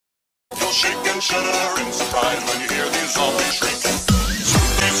will shake and shudder in surprise when you hear these zombies shriek.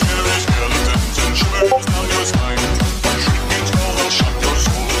 Spooky, scary skeletons and shivers down your spine. One shrieking skull will shock your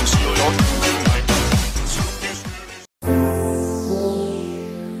soul and seal your doom tonight. Spooky,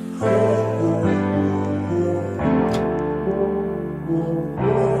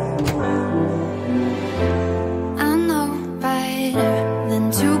 I know better than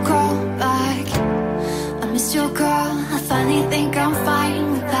to call back. I missed your call, I finally think I'm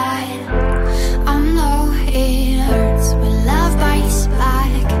fine with that. I know it hurts when love bites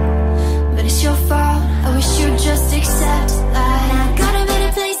back, but it's your fault, I wish you'd just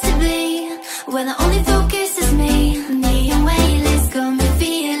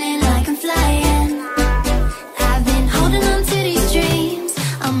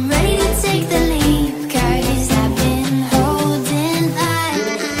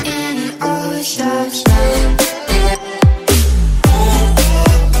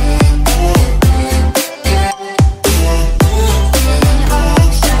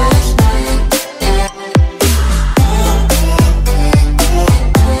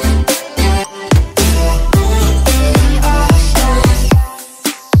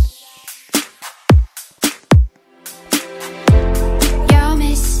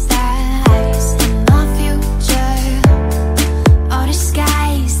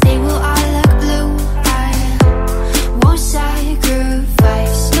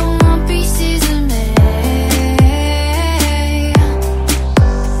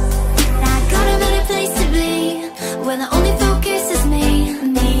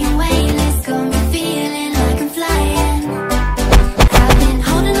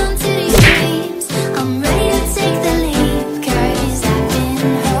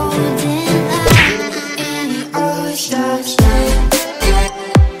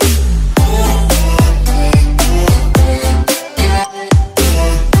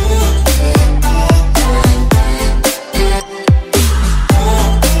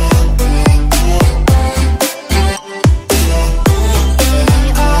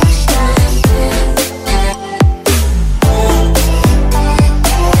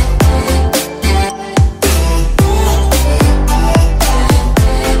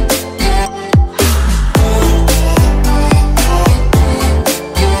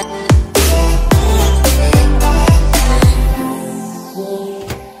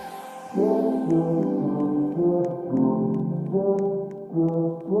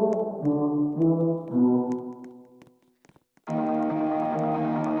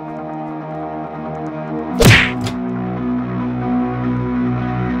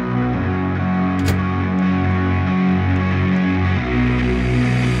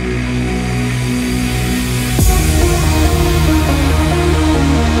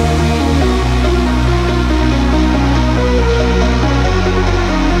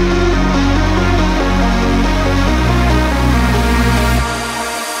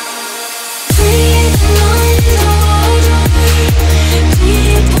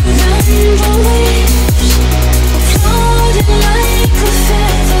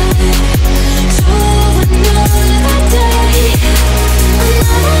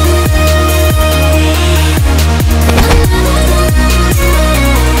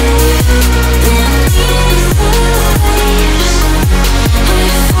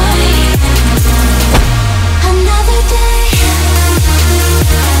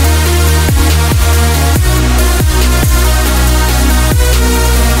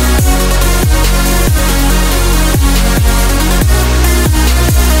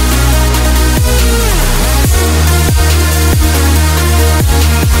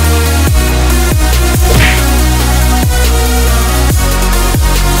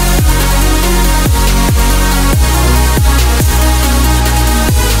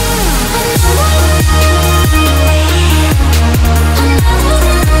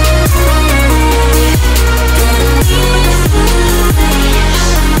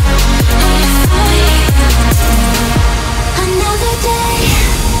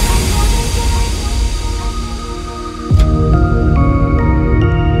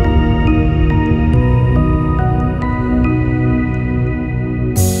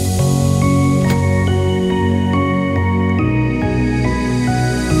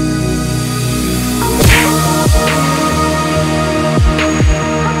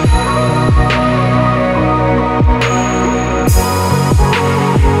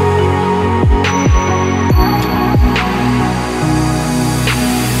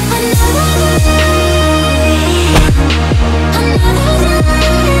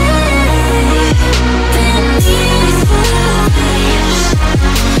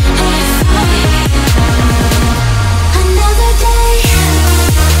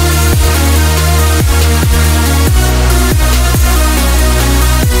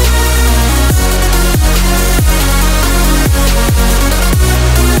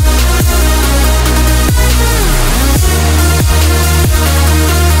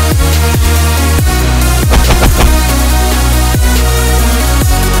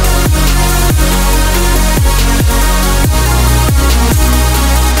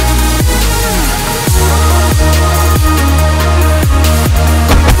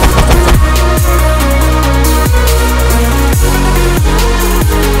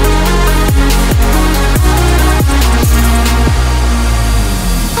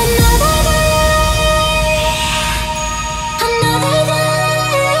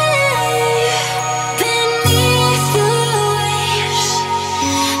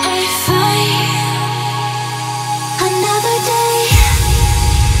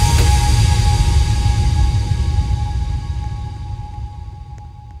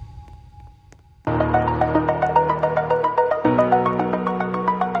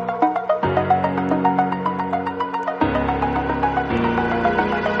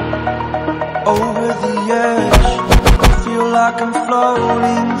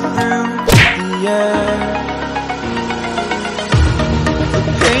floating through the air. The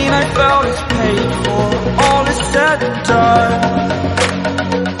pain I felt is paid for, all is said and done.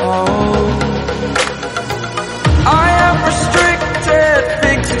 Oh, I am restricted,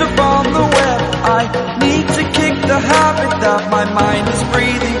 fixed upon the web. I need to kick the habit that my mind is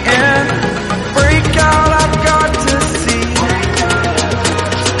breathing in. Break out, I've got to see.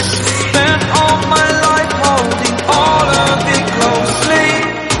 Spent all my life holding all of it closely.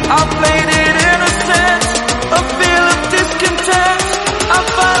 I played it innocent, a feel of discontent. I'm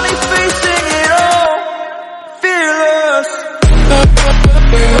finally facing it all, fearless.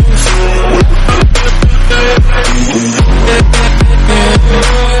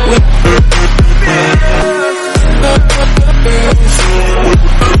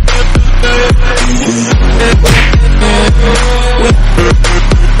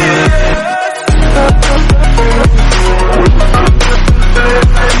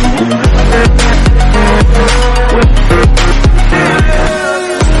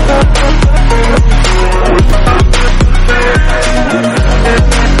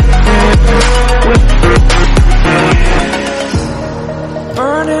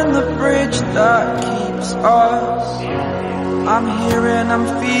 Burning the bridge that keeps us. I'm here and I'm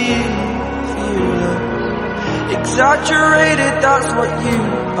feeling exaggerated, that's what you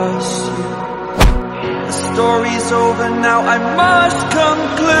assume. The story's over now, I must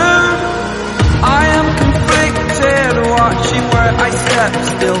conclude. I am conflicted, watching where I step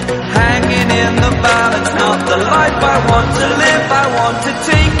still, hanging in the balance. Not the life I want to live, I want to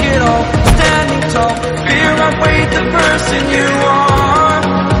take it all. Standing tall, fear I weighed the person you are.